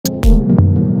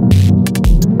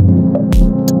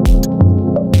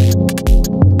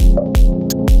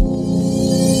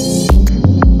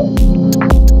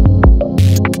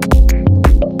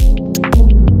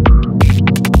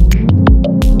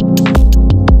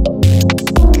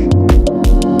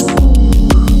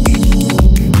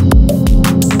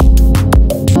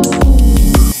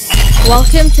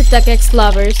Welcome to Tech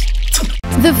Xlovers.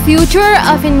 The future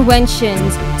of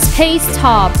inventions,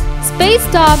 Spacetop.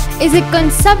 Spacetop is a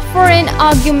concept for an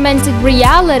augmented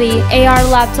reality AR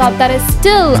laptop that is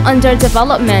still under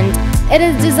development. It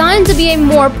is designed to be a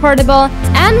more portable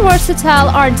and versatile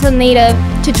alternative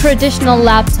to traditional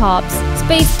laptops.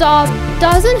 Spacetop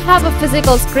doesn't have a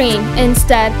physical screen.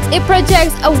 Instead, it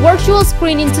projects a virtual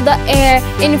screen into the air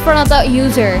in front of the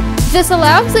user. This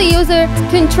allows the user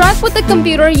to interact with the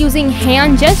computer using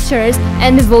hand gestures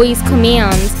and voice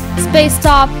commands.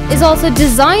 Spacetop is also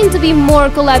designed to be more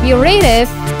collaborative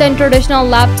than traditional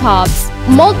laptops.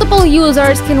 Multiple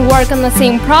users can work on the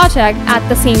same project at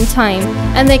the same time,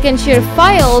 and they can share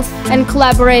files and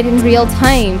collaborate in real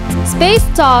time.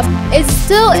 Spacetop is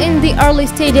still in the early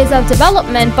stages of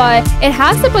development, but it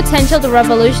has the potential to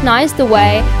revolutionize the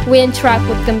way we interact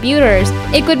with computers.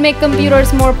 It could make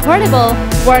computers more portable,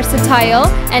 versatile,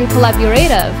 and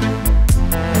collaborative.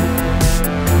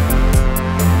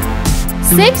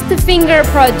 Sixth Finger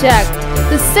Project.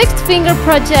 The Sixth Finger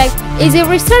Project is a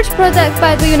research project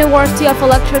by the University of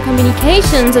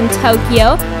Electrocommunications in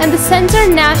Tokyo and the Centre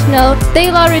National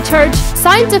de la Recherche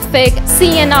Scientifique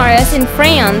CNRS in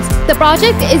France. The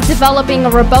project is developing a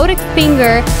robotic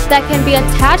finger that can be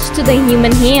attached to the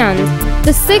human hand.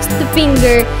 The sixth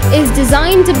finger is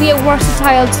designed to be a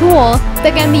versatile tool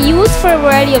that can be used for a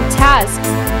variety of tasks.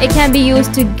 It can be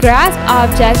used to grasp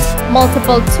objects,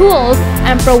 multiple tools,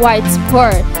 and provide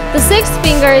support. The sixth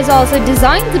finger is also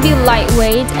designed to be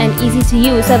lightweight and easy to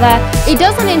use so that it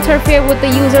doesn't interfere with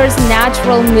the user's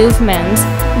natural movements.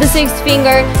 The sixth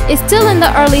finger is still in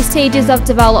the early stages of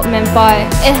development, but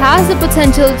it has the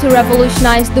potential to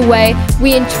revolutionize the way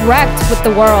we interact with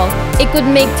the world. It could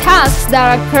make tasks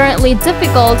that are currently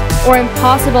difficult or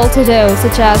impossible to do,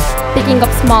 such as picking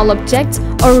up small objects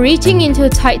or reaching into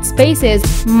tight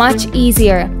spaces, much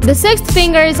easier. The sixth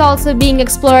finger is also being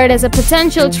explored as a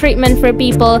potential treatment for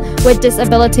people with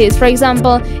disabilities. For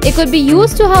example, it could be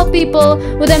used to help people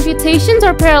with amputations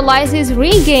or paralysis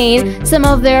regain some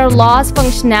of their lost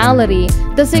functionality.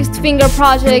 The Sixth Finger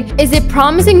Project is a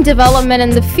promising development in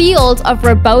the field of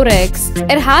robotics.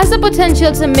 It has the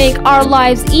potential to make our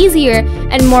lives easier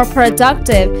and more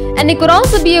productive, and it could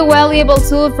also be a valuable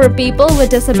tool for people with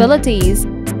disabilities.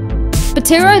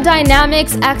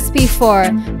 PteroDynamics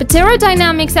X-P4.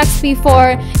 PteroDynamics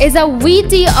X-P4 is a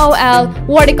VTOL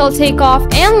vertical takeoff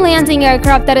and landing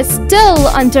aircraft that is still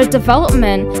under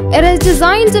development. It is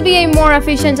designed to be a more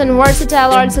efficient and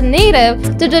versatile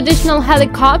alternative to traditional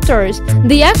helicopters.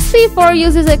 The X-P4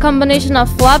 uses a combination of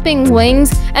flapping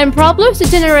wings and propellers to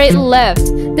generate lift.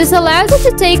 This allows it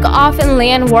to take off and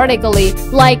land vertically,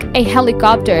 like a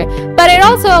helicopter, but it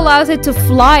also allows it to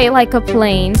fly like a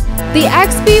plane. The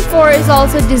X-P4 is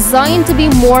also designed to be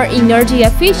more energy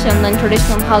efficient than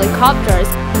traditional helicopters.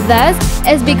 This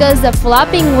is because the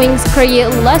flapping wings create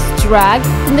less drag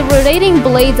than the rotating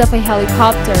blades of a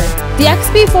helicopter. The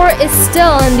X-P4 is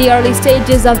still in the early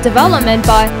stages of development,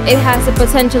 but it has the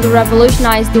potential to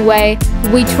revolutionize the way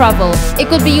we travel. It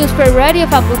could be used for a variety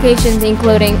of applications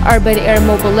including urban air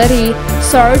mobility,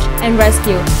 search and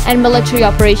rescue, and military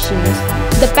operations.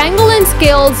 The Pangolin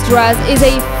Scales Dress is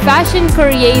a fashion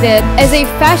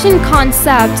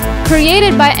concept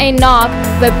created by Enoch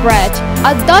Webrecht,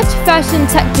 a Dutch fashion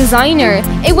tech designer.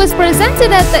 It was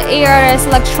presented at the ARS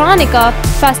Electronica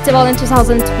Festival in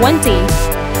 2020.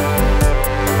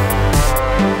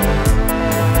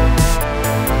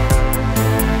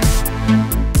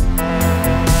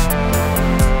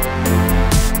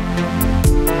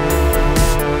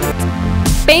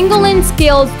 Pangolin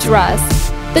Scales Dress.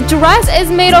 The dress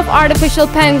is made of artificial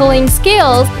pangolin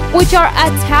scales, which are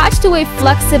attached to a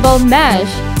flexible mesh.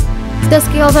 The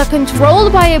scales are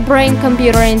controlled by a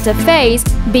brain-computer interface,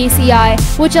 BCI,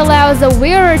 which allows the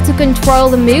wearer to control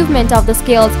the movement of the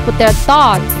scales with their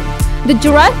thoughts. The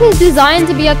dress is designed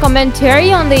to be a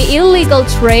commentary on the illegal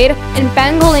trade in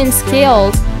pangolin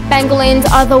scales. Pangolins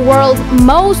are the world's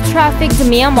most trafficked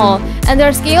mammal, and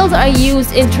their scales are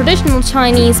used in traditional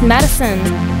Chinese medicine.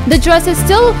 The dress is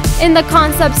still in the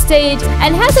concept stage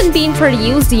and hasn't been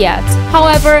produced yet.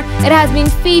 However, it has been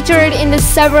featured in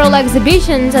several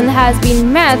exhibitions and has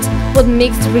been met with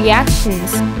mixed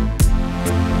reactions.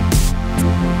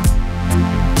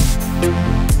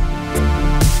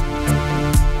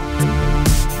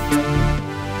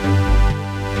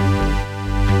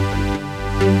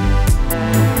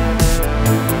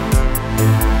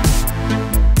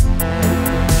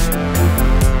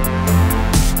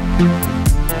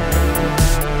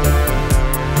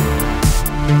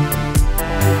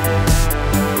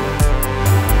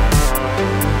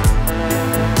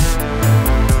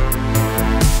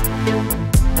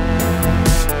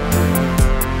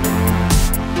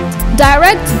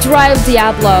 Direct Drive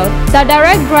Diablo. The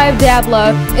Direct Drive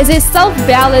Diablo is a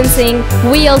self-balancing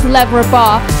wheeled lever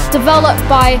bar developed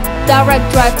by Direct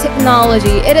Drive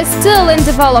Technology. It is still in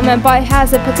development but has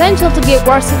the potential to be a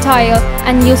versatile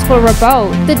and useful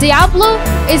robot. The Diablo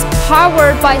is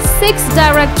powered by 6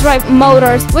 direct drive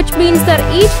motors, which means that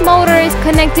each motor is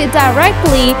connected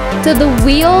directly to the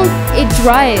wheel it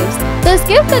drives. This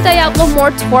gives the Diablo more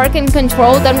torque and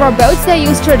control than robots that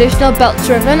use traditional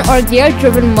belt-driven or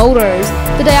gear-driven motors.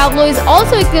 The Diablo is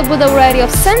also equipped with a variety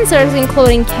of sensors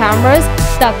including cameras,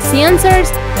 depth sensors,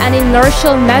 and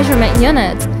inertial measurement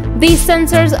units. These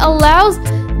sensors allow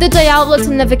the Diablo to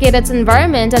navigate its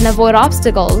environment and avoid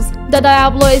obstacles. The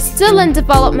Diablo is still in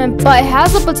development but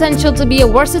has the potential to be a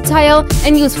versatile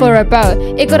and useful robot.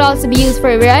 It could also be used for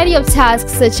a variety of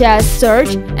tasks such as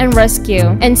search and rescue,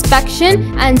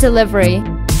 inspection, and delivery.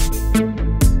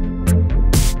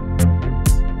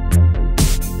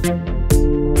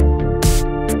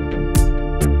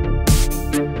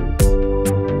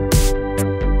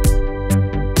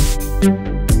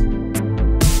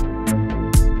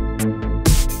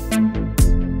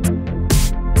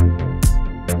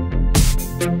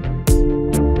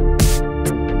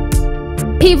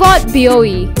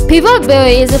 PivotBuoy.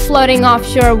 PivotBuoy is a floating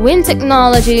offshore wind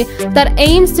technology that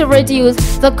aims to reduce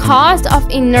the cost of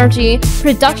energy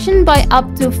production by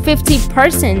up to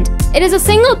 50%. It is a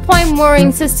single-point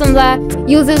mooring system that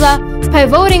uses a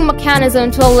pivoting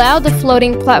mechanism to allow the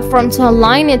floating platform to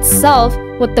align itself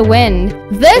with the wind.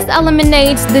 This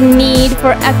eliminates the need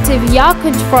for active yaw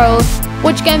control,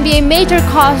 which can be a major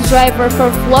cost driver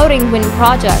for floating wind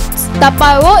projects. The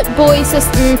PivotBuoy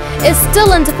system is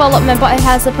still in development but it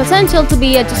has the potential to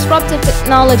be a disruptive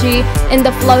technology in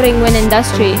the floating wind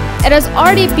industry. It is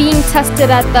already being tested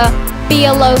at the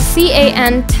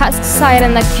BLOCAN test site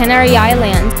in the Canary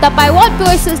Islands. The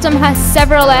PivotBuoy system has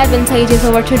several advantages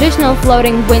over traditional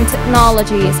floating wind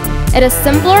technologies. It is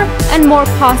simpler and more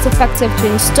cost-effective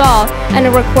to install, and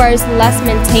it requires less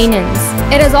maintenance.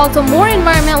 It is also more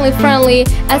environmentally friendly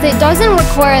as it doesn't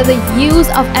require the use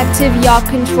of active yaw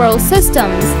control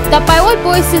systems. The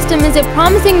PivotBuoy system is a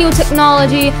promising new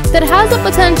technology that has the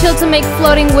potential to make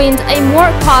floating wind a more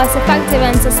cost-effective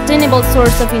and sustainable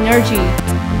source of energy.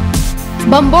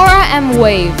 Bombora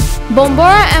mWave.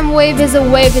 Bombora mWave is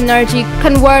a wave energy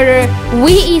converter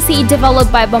VEC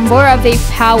developed by Bombora Wave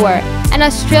Power, an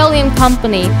Australian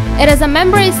company. It is a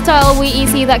membrane-style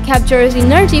VEC that captures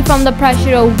energy from the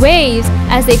pressure of waves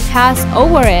as they pass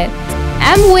over it.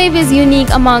 mWave is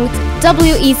unique among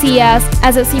WECs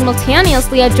as it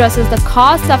simultaneously addresses the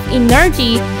cost of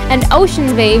energy and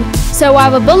ocean wave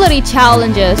survivability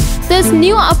challenges. This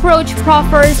new approach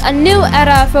proffers a new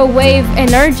era for wave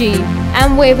energy.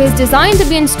 mWave is designed to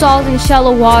be installed in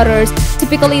shallow waters,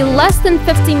 typically less than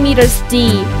 50 meters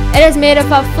deep. It is made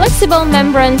up of flexible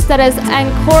membranes that is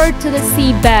anchored to the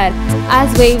seabed. As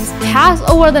waves pass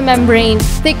over the membrane,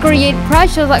 they create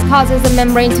pressure that causes the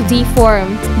membrane to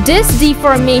deform. This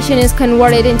deformation is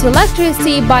converted into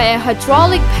electricity by a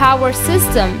hydraulic power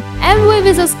system. mWave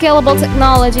is a scalable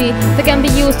technology that can be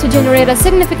used to generate a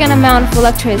significant amount of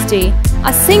electricity.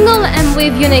 A single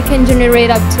mWave unit can generate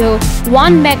up to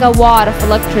 1 megawatt of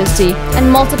electricity,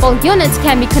 and multiple units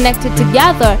can be connected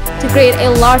together to create a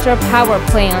larger power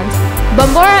plant.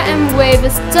 Bombora mWave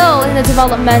is still in the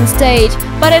development stage,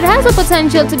 but it has the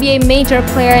potential to be a major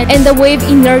player in the wave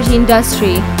energy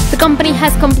industry. The company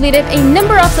has completed a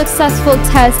number of successful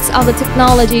tests of the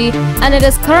technology, and it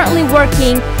is currently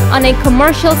working on a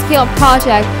commercial scale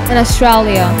project in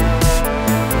Australia.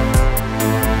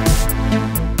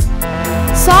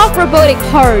 Soft robotic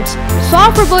hearts.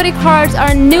 Soft robotic hearts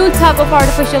are a new type of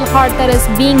artificial heart that is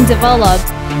being developed.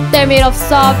 They're made of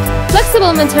soft,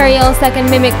 flexible materials that can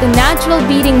mimic the natural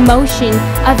beating motion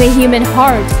of a human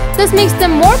heart. This makes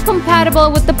them more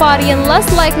compatible with the body and less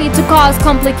likely to cause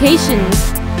complications.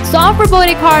 Soft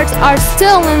robotic hearts are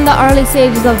still in the early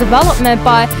stages of development,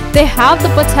 but they have the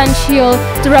potential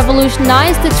to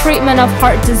revolutionize the treatment of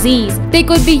heart disease. They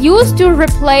could be used to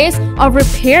replace or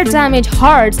repair damaged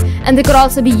hearts, and they could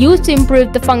also be used to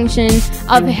improve the function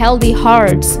of healthy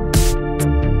hearts.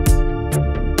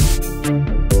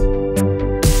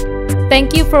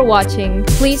 Thank you for watching.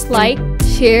 Please like,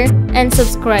 share, and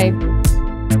subscribe.